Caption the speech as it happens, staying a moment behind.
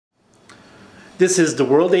This is the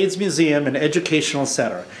World AIDS Museum and Educational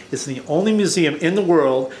Center. It's the only museum in the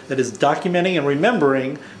world that is documenting and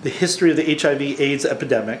remembering the history of the HIV/AIDS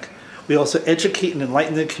epidemic. We also educate and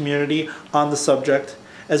enlighten the community on the subject,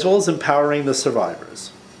 as well as empowering the survivors.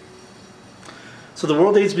 So the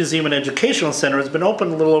World AIDS Museum and Educational Center has been open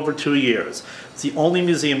a little over 2 years. It's the only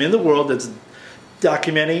museum in the world that's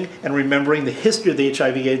documenting and remembering the history of the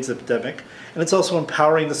HIV/AIDS epidemic, and it's also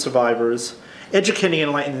empowering the survivors, educating and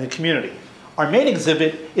enlightening the community. Our main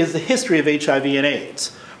exhibit is the history of HIV and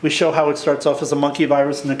AIDS. We show how it starts off as a monkey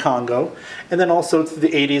virus in the Congo, and then also through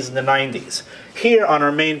the 80s and the 90s. Here on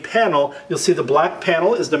our main panel, you'll see the black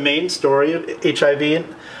panel is the main story of HIV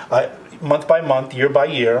month by month, year by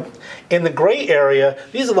year. In the gray area,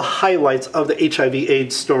 these are the highlights of the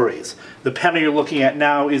HIV/AIDS stories. The panel you're looking at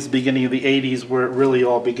now is the beginning of the 80s, where it really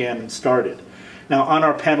all began and started. Now on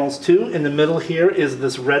our panels too, in the middle here is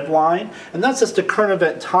this red line, and that's just a current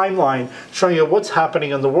event timeline showing you what's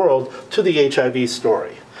happening in the world to the HIV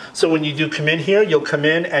story. So when you do come in here, you'll come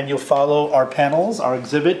in and you'll follow our panels, our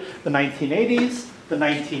exhibit, the 1980s, the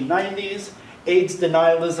 1990s, AIDS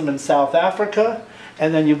denialism in South Africa,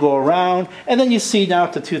 and then you go around, and then you see now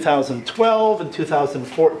to 2012 and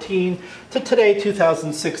 2014 to today,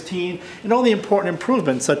 2016, and all the important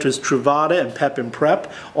improvements such as Truvada and PEP and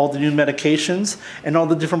PrEP, all the new medications, and all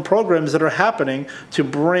the different programs that are happening to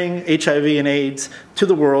bring HIV and AIDS to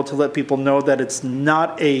the world, to let people know that it's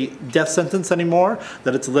not a death sentence anymore,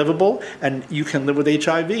 that it's livable, and you can live with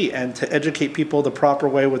HIV, and to educate people the proper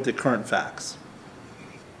way with the current facts.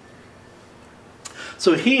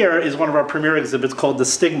 So here is one of our premier exhibits called the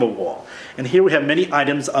Stigma Wall. And here we have many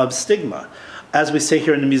items of stigma. As we say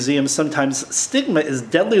here in the museum, sometimes stigma is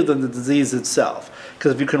deadlier than the disease itself.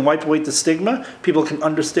 Because if you can wipe away the stigma, people can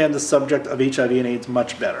understand the subject of HIV and AIDS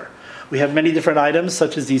much better. We have many different items,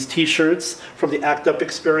 such as these t-shirts from the ACT UP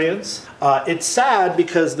experience. It's sad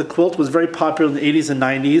because the quilt was very popular in the 80s and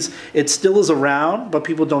 90s. It still is around, but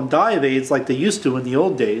people don't die of AIDS like they used to in the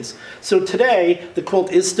old days. So today, the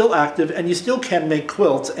quilt is still active, and you still can make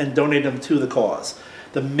quilts and donate them to the cause.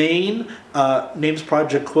 The main Names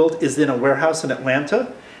Project quilt is in a warehouse in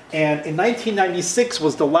Atlanta. And in 1996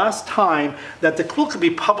 was the last time that the quilt could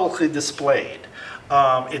be publicly displayed.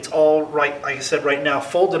 It's all right, like I said, right now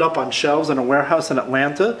folded up on shelves in a warehouse in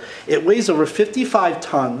Atlanta. It weighs over 55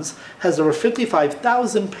 tons, has over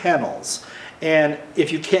 55,000 panels. And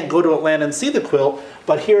if you can't go to Atlanta and see the quilt,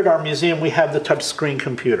 but here at our museum we have the touchscreen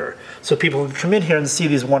computer. So people can come in here and see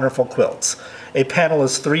these wonderful quilts. A panel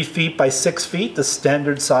is 3 feet by 6 feet, the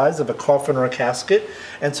standard size of a coffin or a casket.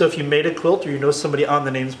 And so if you made a quilt or you know somebody on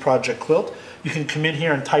the Names Project quilt, you can come in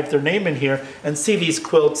here and type their name in here and see these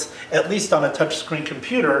quilts, at least on a touchscreen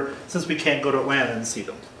computer, since we can't go to Atlanta and see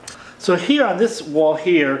them. So here on this wall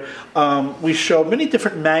here, we show many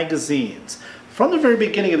different magazines. From the very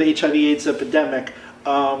beginning of the HIV/AIDS epidemic,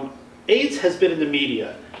 AIDS has been in the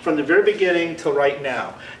media from the very beginning till right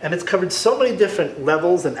now. And it's covered so many different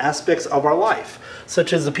levels and aspects of our life,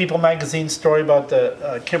 such as the People magazine story about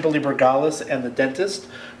the Kimberly Bergalis and the dentist,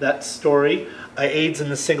 that story, AIDS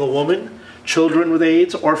and the single woman, children with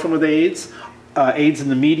AIDS, orphan with AIDS, AIDS in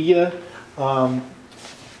the media,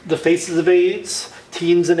 the faces of AIDS,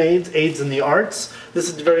 teens and AIDS, AIDS in the arts. This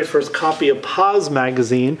is the very first copy of Pause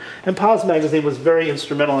magazine, and Pause magazine was very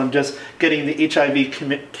instrumental in just getting the HIV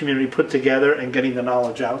community put together and getting the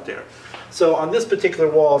knowledge out there. So on this particular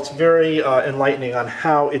wall, it's very enlightening on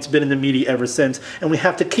how it's been in the media ever since, and we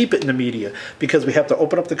have to keep it in the media because we have to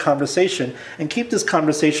open up the conversation and keep this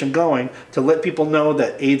conversation going to let people know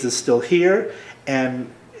that AIDS is still here, and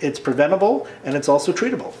it's preventable, and it's also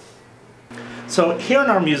treatable. So here in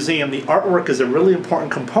our museum, the artwork is a really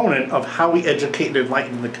important component of how we educate and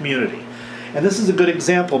enlighten the community. And this is a good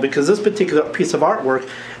example because this particular piece of artwork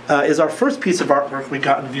is our first piece of artwork we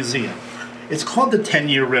got in the museum. It's called the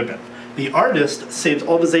 10-year ribbon. The artist saved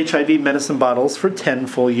all of his HIV medicine bottles for 10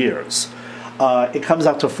 full years. It comes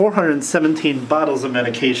out to 417 bottles of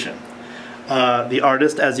medication. The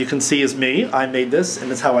artist, as you can see, is me. I made this,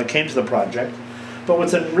 and it's how I came to the project. But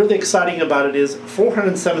what's really exciting about it is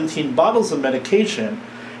 417 bottles of medication,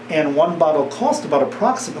 and one bottle cost about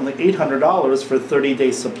approximately $800 for a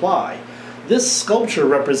 30-day supply. This sculpture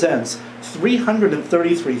represents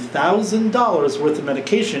 $333,000 worth of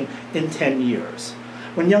medication in 10 years.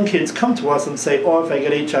 When young kids come to us and say, oh, if I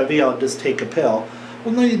get HIV, I'll just take a pill.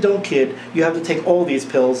 Well, no, you don't, kid. You have to take all these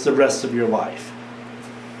pills the rest of your life.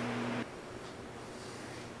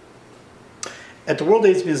 At the World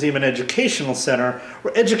AIDS Museum and Educational Center,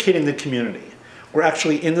 we're educating the community. We're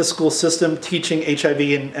actually in the school system teaching HIV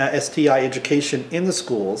and STI education in the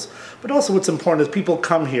schools. But also what's important is people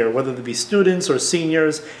come here, whether they be students or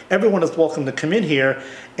seniors, everyone is welcome to come in here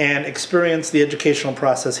and experience the educational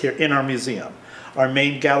process here in our museum. Our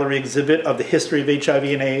main gallery exhibit of the history of HIV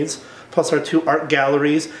and AIDS, plus our 2 art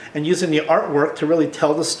galleries, and using the artwork to really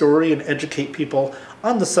tell the story and educate people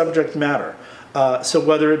on the subject matter. So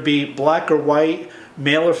whether it be black or white,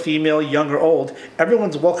 male or female, young or old,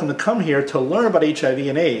 everyone's welcome to come here to learn about HIV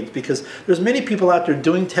and AIDS, because there's many people out there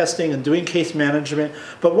doing testing and doing case management,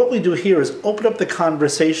 but what we do here is open up the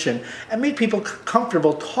conversation and make people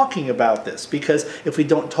comfortable talking about this, because if we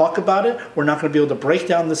don't talk about it, we're not going to be able to break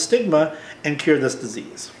down the stigma and cure this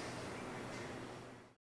disease.